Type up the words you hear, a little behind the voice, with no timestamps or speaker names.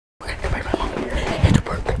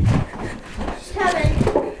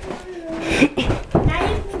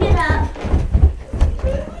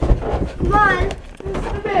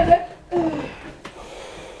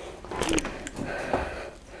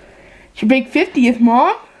big 50th,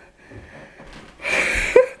 Mom.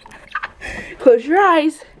 Close your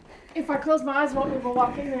eyes. If I close my eyes, won't even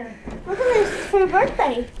walk in there. Look at this for your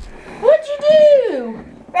birthday. What'd you do?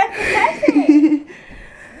 That's the present.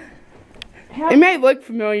 It may look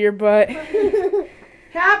familiar, but...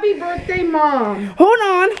 Happy birthday, Mom. Hold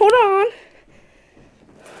on.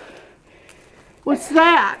 What's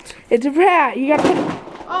that? It's a rat. You gotta put it...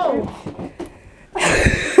 Oh.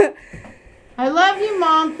 I love you,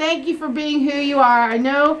 Mom. Thank you for being who you are. I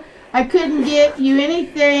know I couldn't get you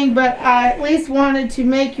anything, but I at least wanted to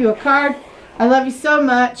make you a card. I love you so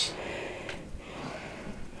much.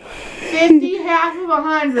 50, half of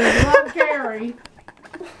 100. Love, Carrie.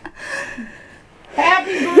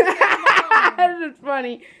 Happy birthday, Mom. That's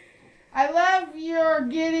funny. I love your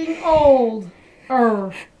getting old.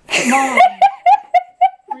 Mom.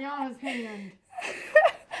 Brianna's hand.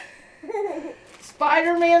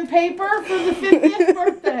 Spider-Man paper for the 50th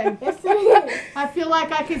birthday. Yes, it is. I feel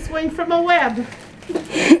like I could swing from a web.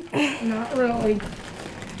 Not really.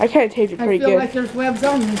 I kind of taped it pretty I feel good. like there's webs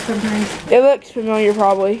on them sometimes. It looks familiar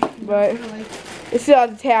probably, but Really. it still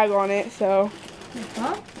has a tag on it, so.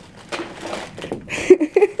 Huh?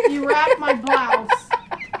 You wrapped my blouse.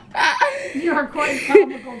 You are quite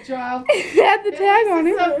comical, child. It had the tag on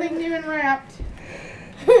it. Something new and wrapped.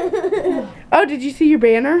 Oh, did you see your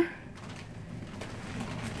banner?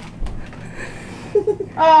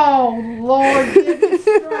 Oh, Lord, give me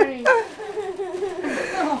strength.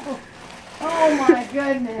 Oh, my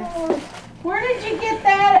goodness. Where did you get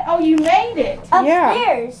that? Oh, you made it.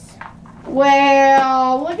 Upstairs.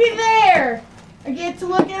 Well, look at there. I get to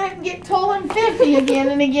look at it and get told I'm 50 again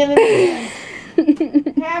and again and again.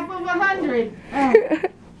 Half of 100. Oh.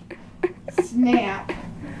 Snap.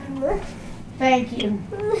 Thank you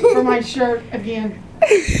for my shirt again.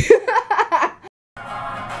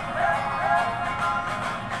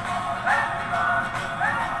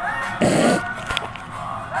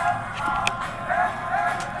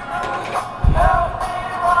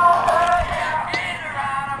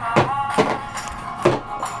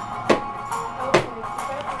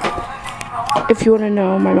 If you want to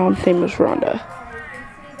know, my mom's name was Rhonda.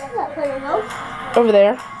 Over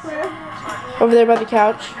there. Where? Over there by the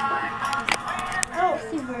couch. I don't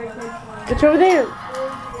see very good. It's over there.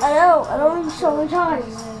 I know. I don't even show the time.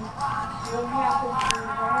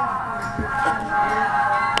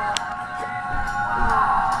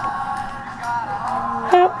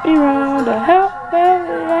 Help me, Rhonda. Help me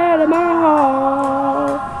out of my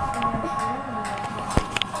heart.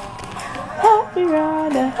 Help me,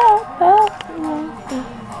 Rhonda. Help me, Rhonda.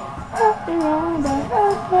 Help me, Rhonda.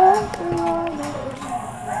 Help me, Rhonda.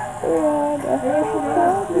 Rhonda,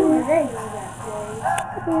 help me.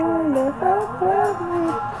 Rhonda, help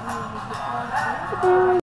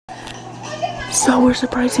me. So we're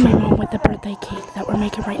surprising my mom with the birthday cake that we're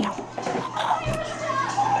making right now.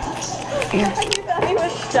 And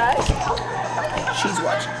she's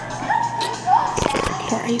watching.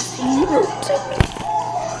 Here, I see you.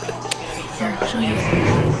 Here, I'll show you.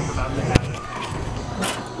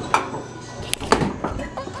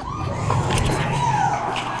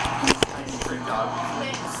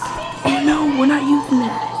 Oh no, we're not using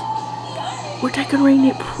that. We're decorating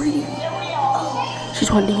it pretty. She's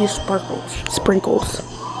wanting to use sprinkles.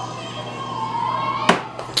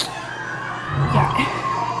 Yeah.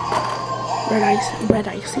 Red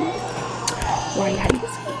icing.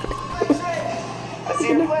 I see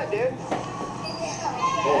your clip, dude.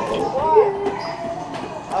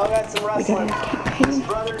 Oh, that's some wrestling.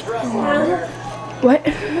 Brother's wrestling. What?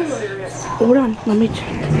 Hold on, let me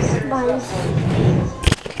check.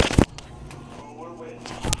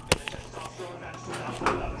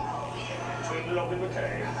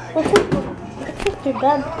 What's your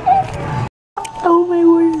gun? Oh my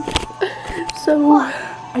word. So I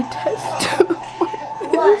tested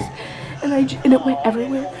What? and it went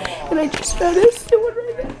everywhere. And I just found this new one right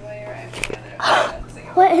now.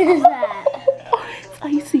 What is that? It's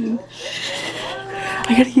icing.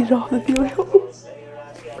 I gotta get it off the video.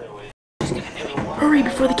 Hurry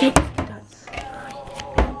before the cake is done.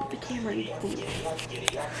 Put the camera in.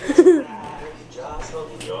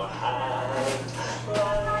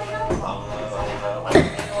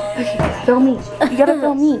 Okay, film me. You gotta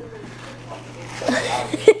film me.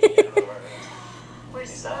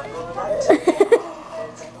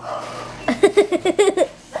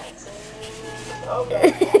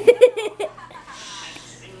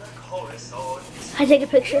 I take a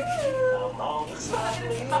picture. I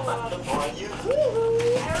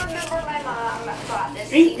remember my mom bought this.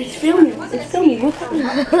 Hey, it's filming. It's filming. Look at me. No,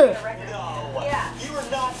 you were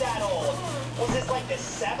not that old. Was this like the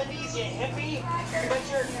 70s, you hippie? But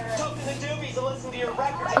you're took to the doobies to listen to your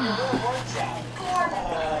record at your little work shop.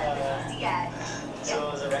 Yeah. So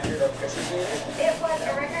it was a record of Christmas music? It was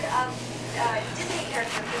a record of Disney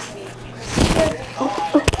character Christmas.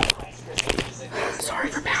 Sorry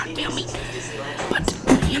for bad filming, but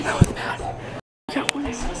you know it's bad. Got one.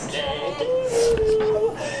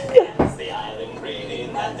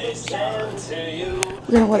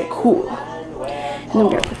 We're gonna let it cool. And then we're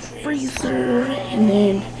gonna put the freezer, and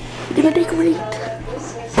then we're gonna decorate.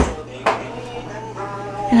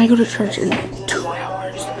 And I go to church in 2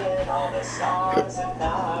 hours.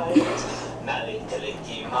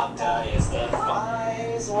 Is the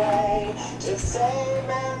wise way to say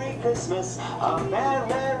Merry Christmas, a Merry,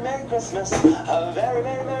 Merry, Merry Christmas, a very,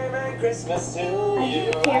 very, Merry, Merry Christmas to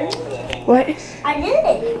you. What? I did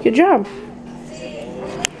it. Good job.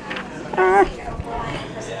 Yeah,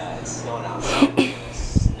 it's going out.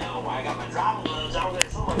 Now I got my drama gloves on there,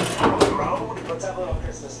 someone down the road. Let's have a little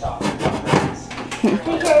Christmas talk.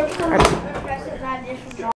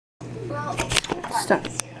 Stop.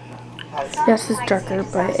 Yes, it's darker,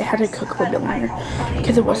 but it had to cook a little bit longer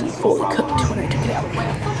because it wasn't fully cooked when I took it out.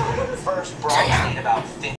 So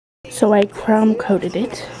yeah. So I crumb coated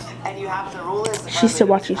it. She's still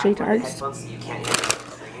watching Sweethearts.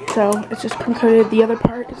 So it's just crumb coated. The other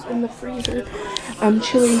part is in the freezer,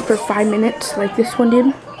 chilling for 5 minutes, like this one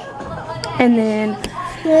did. And then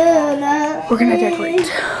we're gonna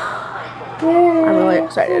decorate. I'm really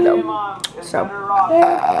excited though. So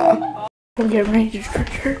I'm getting ready to for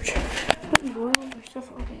church.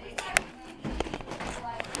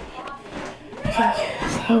 Okay,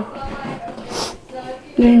 so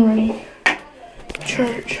getting ready.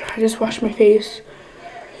 Church. I just washed my face.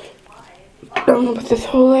 I'm gonna put this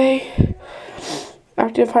Olay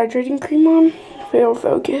active hydrating cream on. If it'll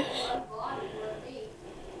focus.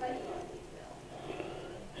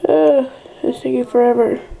 It's taking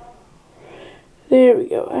forever. There we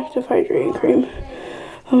go. Active hydrating cream.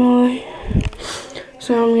 Olay.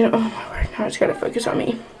 So I'm gonna, oh my word, now it's gotta focus on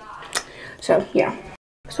me. So yeah.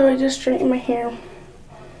 So I just straightened my hair. I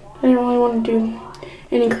didn't really want to do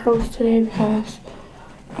any curls today because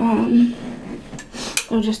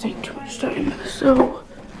it'll just take too much time. So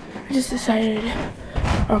I just decided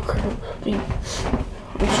I'll curl me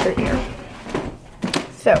on straight hair.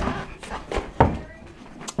 So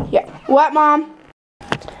yeah. What, Mom?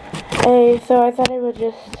 Hey, so I thought I would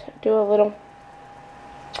just do a little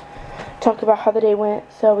talk about how the day went.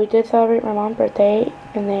 So we did celebrate my mom's birthday,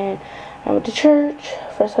 and then I went to church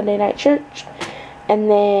for Sunday night church, and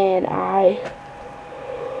then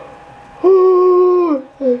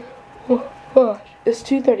it's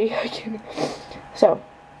 2:30 again. So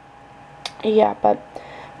yeah, but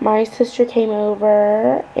my sister came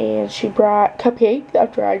over and she brought cupcake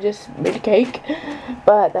after I just made a cake,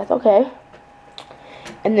 but that's okay.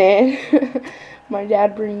 And then my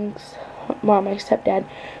stepdad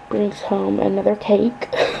brings home another cake.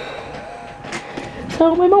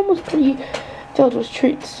 So my mom was pretty filled with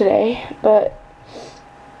treats today, but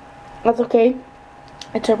that's okay.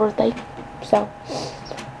 It's her birthday. So,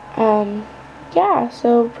 yeah,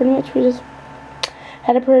 so pretty much we just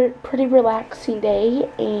had a pretty relaxing day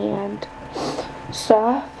and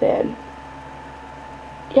stuff, and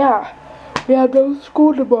yeah, we have no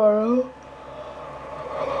school tomorrow.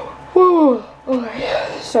 Whew.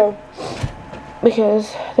 Okay, so,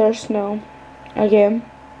 because there's snow again.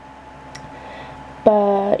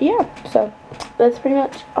 But yeah, so that's pretty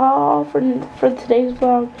much all for today's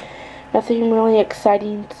vlog. Nothing really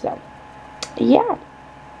exciting, so yeah.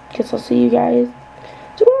 Guess I'll see you guys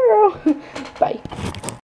tomorrow.